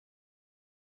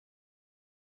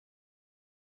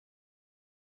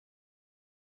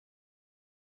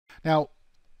Now,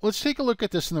 let's take a look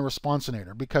at this in the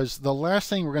responsinator, because the last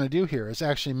thing we're going to do here is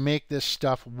actually make this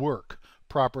stuff work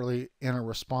properly in a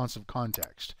responsive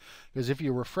context. Because if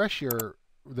you refresh the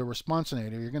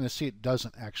responsinator, you're going to see it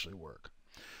doesn't actually work.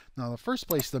 Now, in the first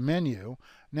place, the menu,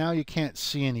 now you can't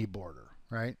see any border,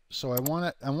 right? So I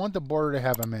want the border to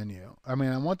have a menu. I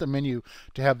want the menu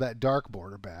to have that dark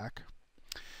border back.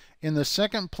 In the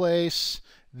second place,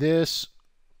 this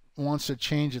wants to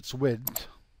change its width.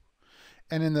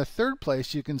 And in the third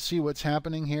place, you can see what's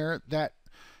happening here. That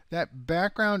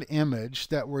background image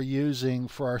that we're using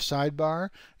for our sidebar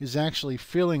is actually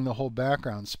filling the whole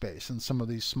background space in some of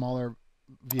these smaller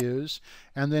views,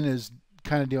 and then is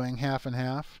kind of doing half and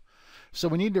half. So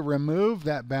we need to remove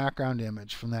that background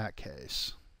image from that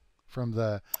case, from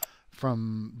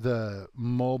the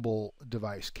mobile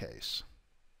device case.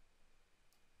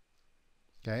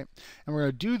 Okay, and we're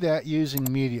going to do that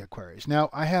using media queries. Now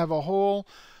I have a whole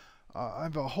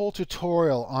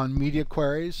tutorial on media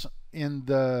queries in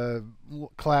the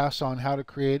class on how to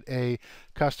create a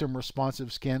custom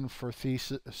responsive skin for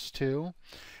Thesis 2.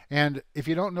 And if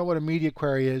you don't know what a media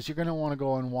query is, you're going to want to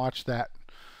go and watch that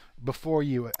before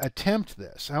you attempt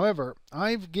this. However,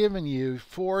 I've given you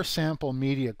 4 sample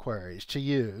media queries to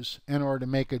use in order to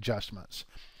make adjustments.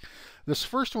 This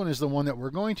first one is the one that we're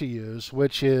going to use,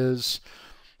 which is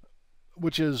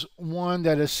one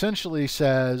that essentially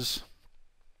says,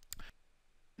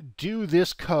 do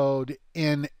this code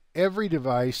in every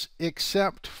device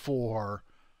except for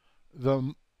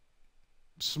the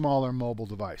smaller mobile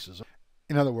devices.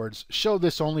 In other words, show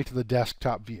this only to the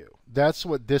desktop view. That's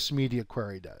what this media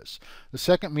query does. The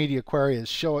second media query is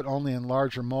show it only in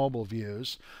larger mobile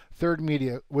views. Third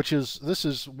media, which is this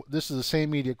is the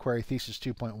same media query Thesis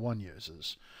 2.1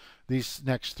 uses. These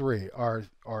next 3 are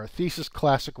Thesis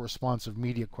Classic Responsive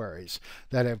media queries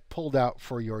that I've pulled out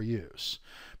for your use.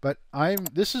 But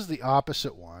this is the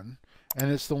opposite one,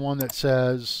 and it's the one that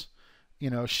says,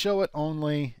 show it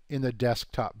only in the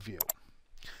desktop view.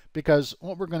 Because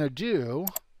what we're going to do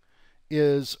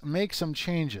is make some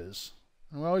changes.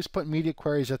 And we always put media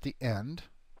queries at the end.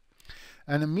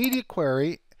 And a media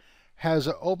query has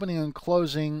an opening and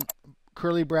closing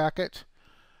curly bracket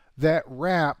that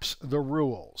wraps the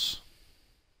rules.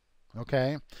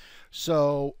 Okay,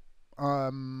 so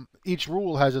each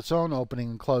rule has its own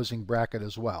opening and closing bracket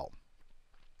as well.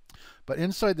 But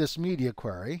inside this media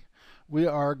query, we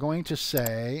are going to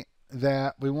say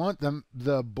that we want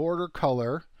the border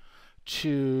color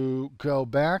to go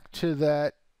back to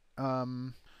that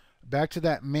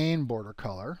main border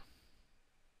color.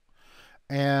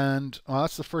 And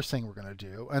that's the first thing we're going to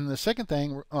do. And the second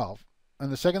thing, we're going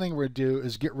to do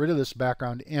is get rid of this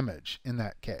background image in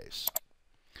that case.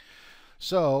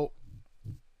 So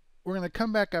we're going to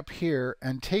come back up here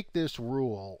and take this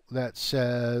rule that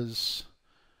says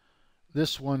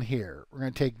this one here. We're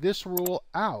going to take this rule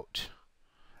out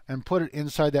and put it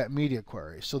inside that media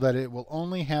query so that it will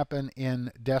only happen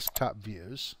in desktop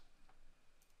views.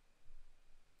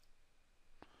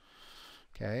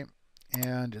 Okay,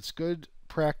 and it's good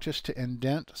practice to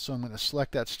indent, so I'm going to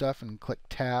select that stuff and click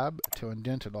Tab to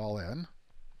indent it all in.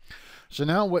 So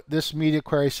now what this media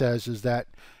query says is that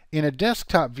in a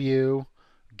desktop view,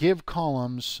 give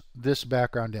columns this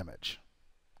background image.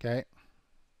 Okay,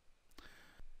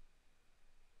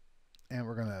 and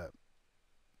we're going to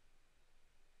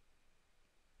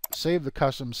save the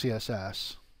custom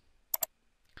CSS.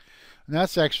 And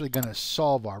that's actually going to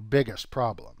solve our biggest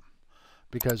problem,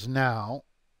 because now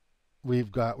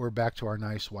we're back to our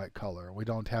nice white color. We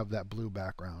don't have that blue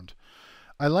background.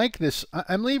 I like this.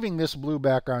 I'm leaving this blue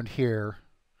background here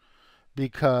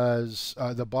because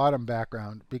the bottom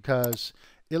background, because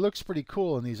it looks pretty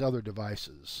cool in these other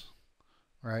devices,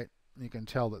 right? You can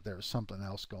tell that there's something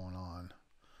else going on.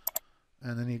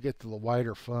 And then you get to the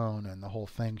wider phone and the whole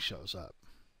thing shows up.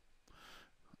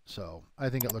 So I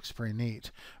think it looks pretty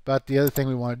neat. But the other thing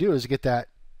we want to do is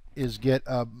get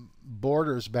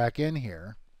borders back in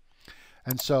here.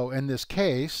 And so in this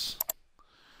case,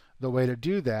 the way to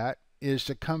do that is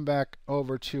to come back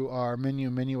over to our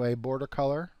menu A border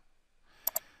color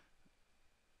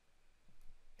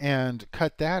and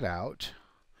cut that out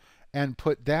and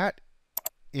put that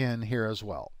in here as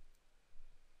well.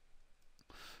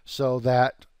 So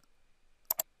that,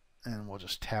 and we'll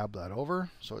just tab that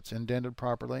over so it's indented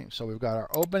properly. So we've got our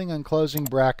opening and closing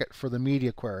bracket for the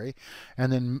media query,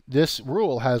 and then this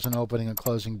rule has an opening and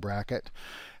closing bracket.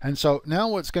 And so now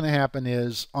what's going to happen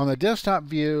is on the desktop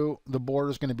view, the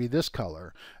border is going to be this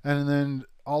color, and then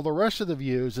all the rest of the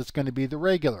views, it's going to be the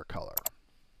regular color.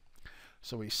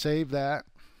 So we save that,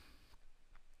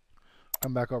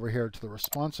 come back over here to the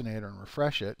responsinator and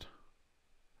refresh it.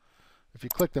 If you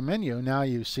click the menu, now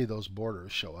you see those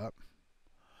borders show up.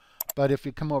 But if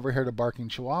you come over here to Barking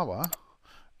Chihuahua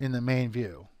in the main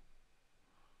view,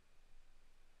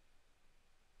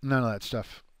 none of that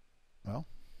stuff, well,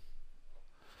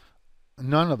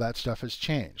 none of that stuff has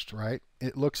changed, right?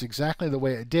 It looks exactly the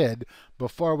way it did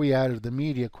before we added the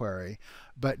media query,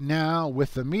 but now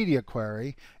with the media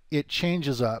query, it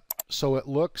changes up so it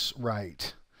looks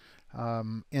right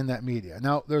in that media.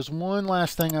 Now, there's one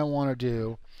last thing I want to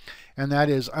do, and that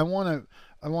is I want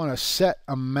to set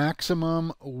a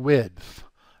maximum width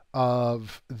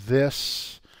of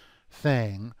this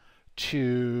thing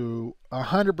to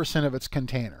 100% of its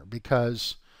container,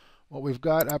 because what we've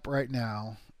got up right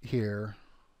now here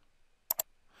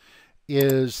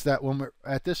is that when we're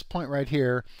at this point right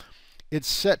here, it's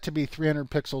set to be 300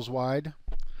 pixels wide,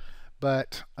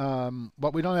 but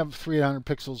we don't have 300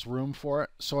 pixels room for it,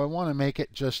 so I want to make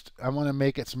it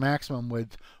its maximum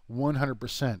width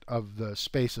 100% of the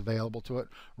space available to it,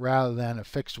 rather than a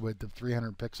fixed width of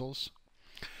 300 pixels.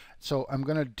 So I'm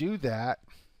going to do that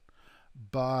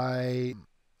by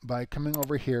coming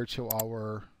over here to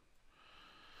our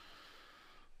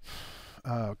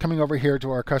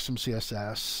custom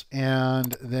CSS,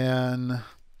 and then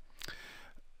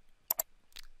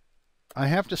I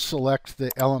have to select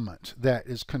the element that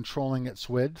is controlling its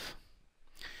width,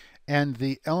 and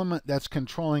the element that's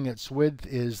controlling its width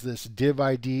is this div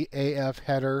ID AF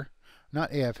header,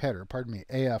 not AF header, pardon me,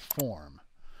 AF form.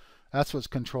 That's what's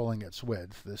controlling its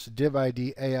width, this div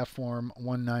ID AF form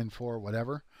 194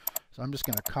 whatever. So I'm just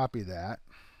going to copy that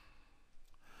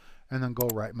and then go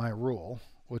write my rule,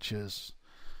 which is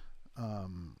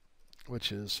 £,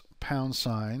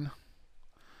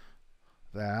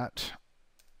 that,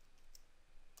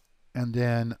 and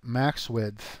then max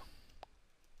width,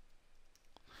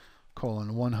 colon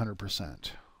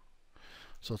 100%.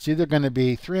 So it's either going to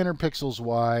be 300 pixels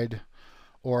wide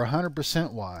or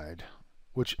 100% wide,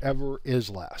 whichever is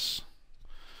less.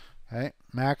 Okay,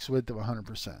 max width of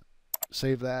 100%.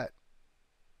 Save that.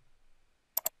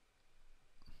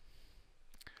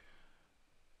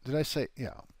 Did I say,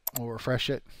 yeah, we'll refresh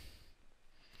it.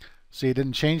 See, it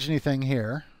didn't change anything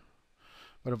here,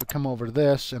 but if we come over to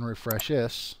this and refresh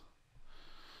this,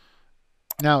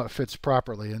 now it fits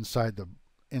properly inside the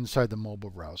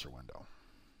mobile browser window.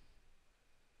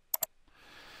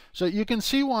 So you can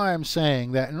see why I'm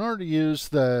saying that in order to use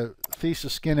the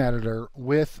Thesis skin editor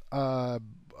with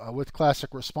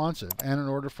Classic Responsive, and in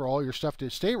order for all your stuff to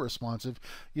stay responsive,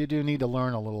 you do need to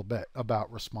learn a little bit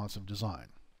about responsive design.